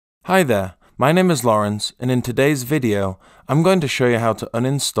Hi there, my name is Lawrence, and in today's video I'm going to show you how to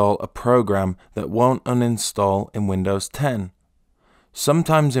uninstall a program that won't uninstall in Windows 10.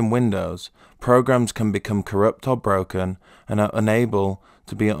 Sometimes in Windows, programs can become corrupt or broken and are unable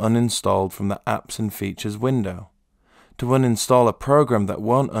to be uninstalled from the Apps and Features window. To uninstall a program that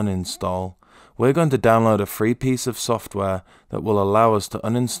won't uninstall, we're going to download a free piece of software that will allow us to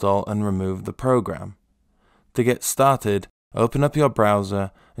uninstall and remove the program. To get started, open up your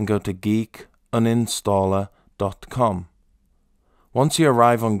browser and go to geek-uninstaller.com. Once you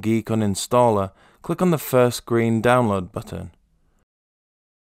arrive on Geek Uninstaller, click on the first green download button.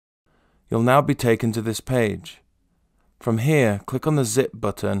 You'll now be taken to this page. From here, click on the zip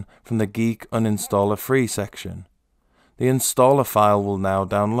button from the Geek Uninstaller free section. The installer file will now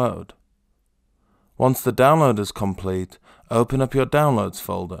download. Once the download is complete, open up your Downloads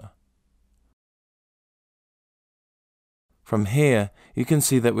folder. From here, you can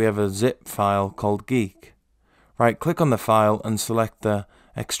see that we have a zip file called Geek. Right-click on the file and select the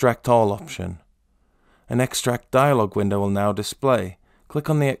Extract All option. An Extract dialog window will now display. Click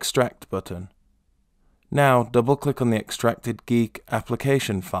on the Extract button. Now, double-click on the extracted Geek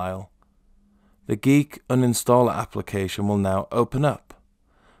application file. The Geek Uninstaller application will now open up.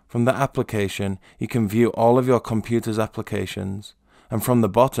 From the application, you can view all of your computer's applications, and from the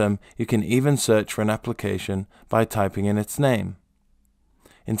bottom, you can even search for an application by typing in its name.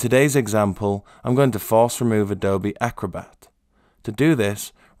 In today's example, I'm going to force remove Adobe Acrobat. To do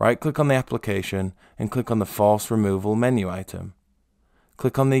this, right-click on the application and click on the Force Removal menu item.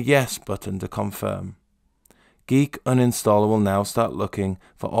 Click on the Yes button to confirm. Geek Uninstaller will now start looking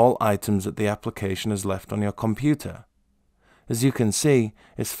for all items that the application has left on your computer. As you can see,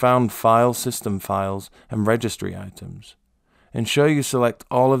 it's found File System Files and Registry items. Ensure you select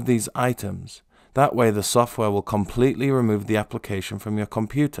all of these items. That way the software will completely remove the application from your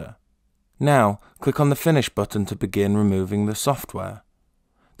computer. Now, click on the Finish button to begin removing the software.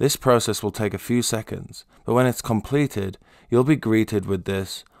 This process will take a few seconds, but when it's completed, you'll be greeted with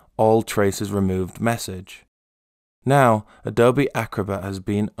this All Traces Removed message. Now, Adobe Acrobat has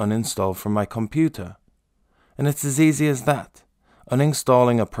been uninstalled from my computer. And it's as easy as that.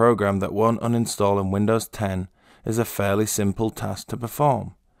 Uninstalling a program that won't uninstall in Windows 10 is a fairly simple task to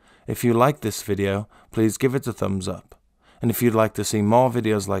perform. If you like this video, please give it a thumbs up. And if you'd like to see more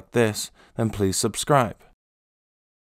videos like this, then please subscribe.